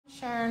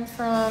Sharon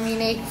from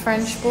Unique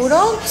French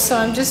Bulldogs. So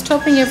I'm just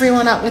topping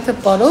everyone up with a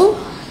bottle.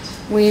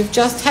 We've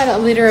just had a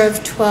litter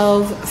of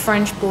 12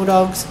 French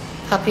Bulldogs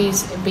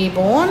puppies be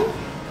born.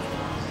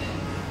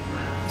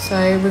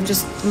 So we've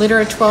just litter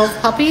of 12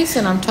 puppies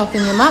and I'm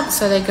topping them up.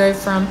 So they go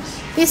from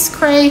this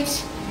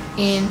crate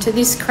into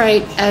this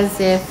crate as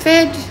they're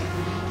fed.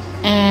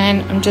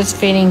 And I'm just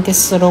feeding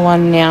this little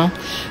one now.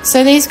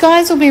 So these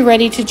guys will be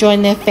ready to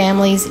join their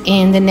families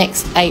in the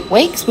next 8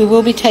 weeks. We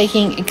will be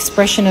taking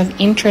expression of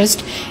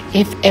interest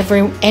if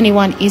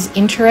anyone is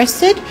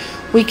interested.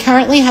 We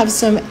currently have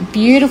some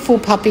beautiful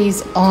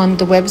puppies on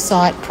the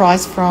website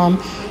priced from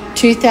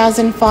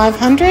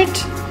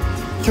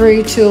 $2,500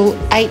 through to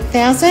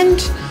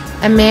 $8,000.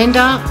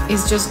 Amanda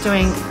is just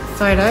doing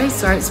photos,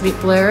 sorry it's a bit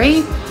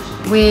blurry,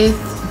 with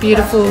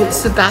beautiful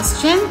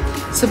Sebastian.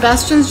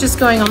 Sebastian's just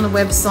going on the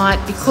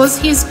website because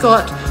he's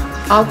got,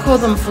 I'll call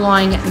them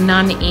flying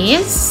nun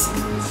ears.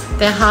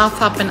 They're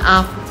half up and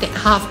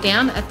half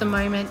down at the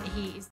moment.